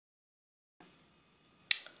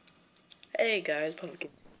Hey guys, Pumpkin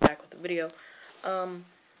back with a video.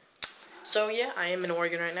 So yeah, I am in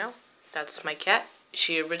Oregon right now. That's my cat.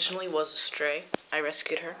 She originally was a stray. I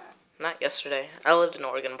rescued her. Not yesterday. I lived in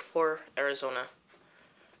Oregon before Arizona.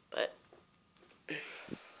 But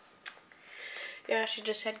yeah, she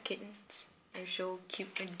just had kittens. They're so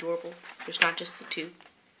cute and adorable. There's not just the two.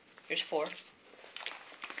 There's four.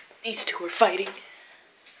 These two are fighting.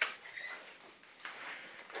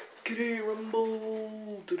 Kitty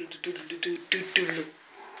rumble.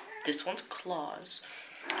 This one's Claus.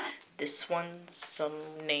 This one's some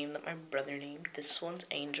name that my brother named. This one's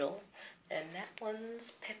Angel. And that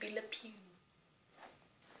one's Pepe Le Pew.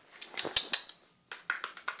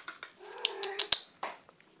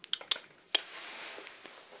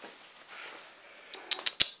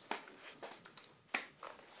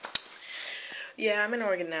 Yeah, I'm in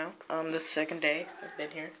Oregon now. The second day I've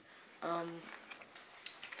been here.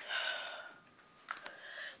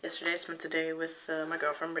 Yesterday I spent the day with my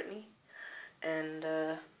girlfriend Brittany and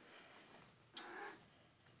Pepe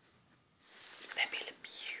Le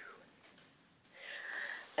Pew.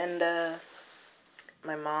 And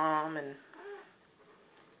my mom and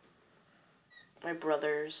my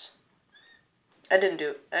brothers. I did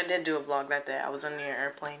do a vlog that day. I was on the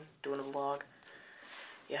airplane doing a vlog.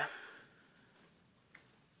 Yeah.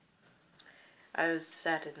 I was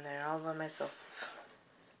sat in there all by myself.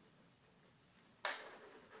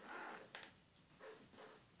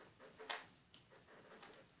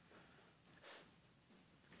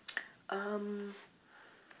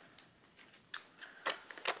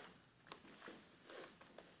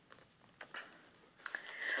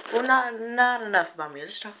 Well, not enough about me.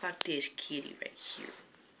 Let's talk about this kitty right here.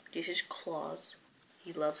 This is Claus.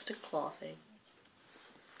 He loves to claw things.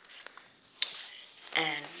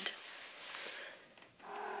 And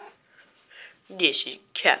this is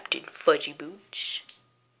Captain Fudgy Boots.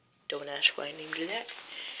 Don't ask why I named her that.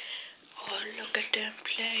 Oh, look at them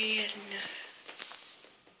playing.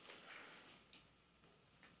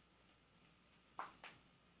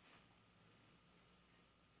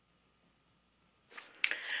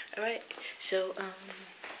 Alright, so,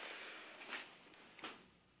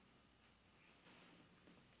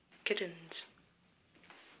 kittens.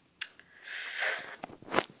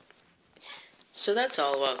 So that's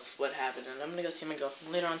all about what happened, and I'm gonna go see my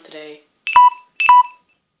girlfriend later on today.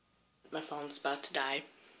 My phone's about to die.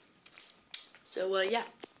 So, yeah.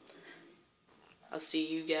 I'll see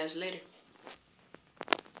you guys later.